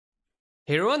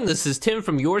Hey everyone, this is Tim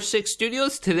from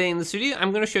YourSixStudios. Today in this video,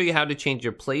 I'm going to show you how to change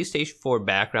your PlayStation 4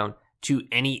 background to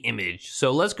any image.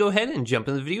 So let's go ahead and jump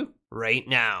in the video right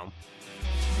now.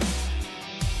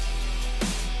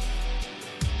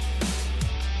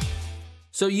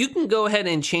 So you can go ahead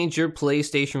and change your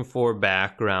PlayStation 4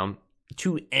 background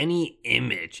to any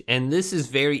image. And this is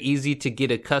very easy to get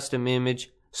a custom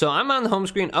image. So I'm on the home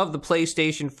screen of the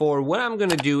PlayStation 4. What I'm going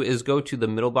to do is go to the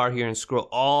middle bar here and scroll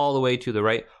all the way to the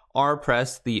right.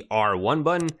 Press the R1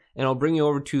 button and it'll bring you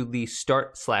over to the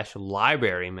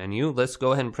Start/Library menu. Let's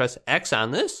go ahead and press X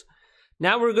on this.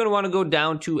 Now we're going to want to go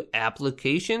down to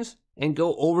Applications and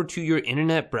go over to your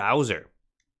internet browser.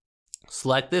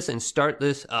 Select this and start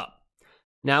this up.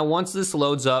 Now once this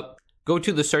loads up, go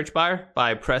to the search bar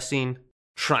by pressing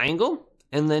triangle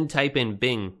and then type in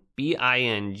Bing,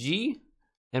 B-I-N-G,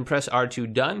 and press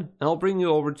R2 done, and it'll bring you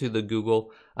over to the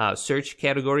Google search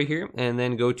category here, and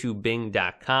then go to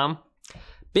bing.com.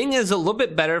 Bing is a little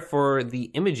bit better for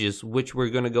the images, which we're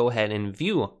going to go ahead and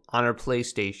view on our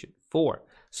PlayStation 4.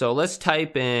 So let's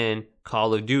type in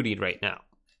Call of Duty right now.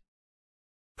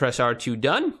 Press R2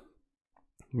 done.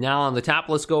 Now on the top,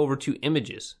 let's go over to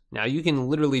images. Now you can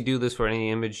literally do this for any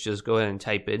image, just go ahead and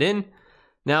type it in.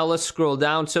 Now let's scroll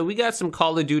down. So we got some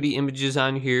Call of Duty images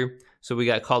on here. So we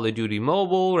got Call of Duty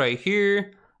Mobile right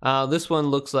here. This one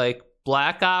looks like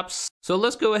Black Ops. So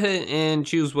let's go ahead and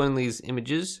choose one of these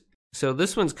images. So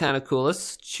this one's kind of cool.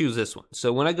 Let's choose this one.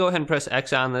 So when I go ahead and press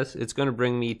X on this, it's going to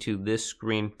bring me to this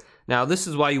screen. Now this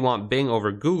is why you want Bing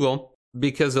over Google,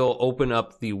 because it'll open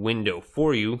up the window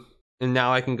for you. And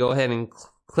now I can go ahead and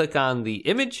click on the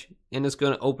image, and it's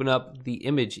going to open up the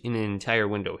image in an entire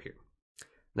window here.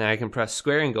 Then I can press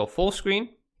square and go full screen.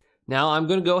 Now I'm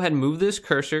going to go ahead and move this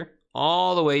cursor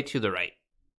all the way to the right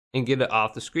and get it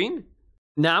off the screen.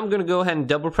 Now I'm going to go ahead and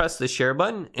double press the share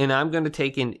button, and I'm going to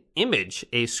take an image,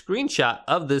 a screenshot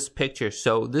of this picture.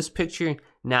 So this picture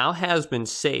now has been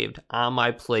saved on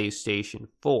my PlayStation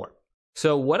 4.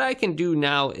 So what I can do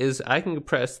now is I can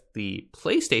press the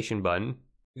PlayStation button,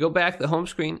 go back to the home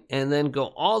screen, and then go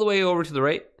all the way over to the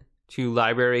right to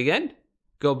Library again,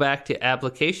 go back to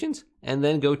Applications, and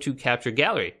then go to Capture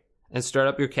Gallery and start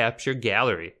up your Capture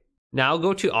Gallery. Now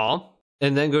go to All,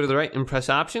 and then go to the right and press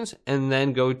Options, and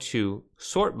then go to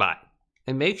Sort By.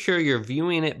 And make sure you're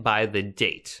viewing it by the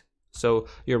date. So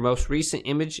your most recent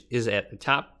image is at the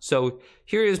top. So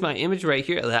here is my image right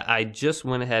here that I just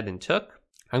went ahead and took.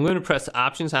 I'm going to press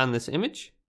Options on this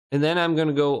image, and then I'm going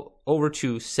to go over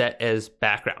to Set as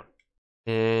Background.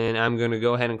 And I'm going to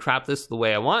go ahead and crop this the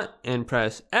way I want and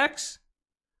press X.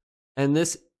 And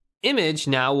this image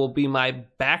now will be my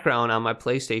background on my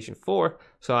PlayStation 4,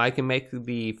 so I can make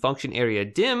the function area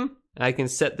dim, and I can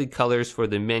set the colors for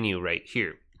the menu right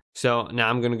here. So now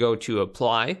I'm going to go to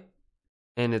Apply,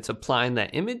 and it's applying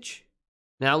that image.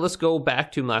 Now let's go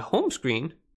back to my home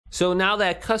screen. So now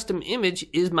that custom image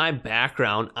is my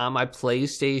background on my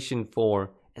PlayStation 4,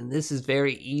 and this is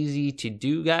very easy to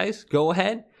do, guys. Go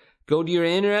ahead, go to your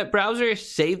internet browser,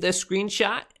 save this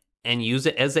screenshot, and use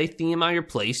it as a theme on your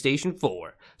PlayStation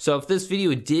 4. So if this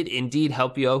video did indeed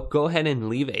help you out, go ahead and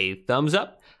leave a thumbs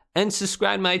up and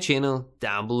subscribe to my channel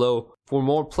down below for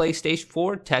more PlayStation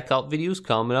 4 tech help videos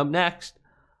coming up next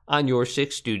on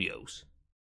YourSixStudios.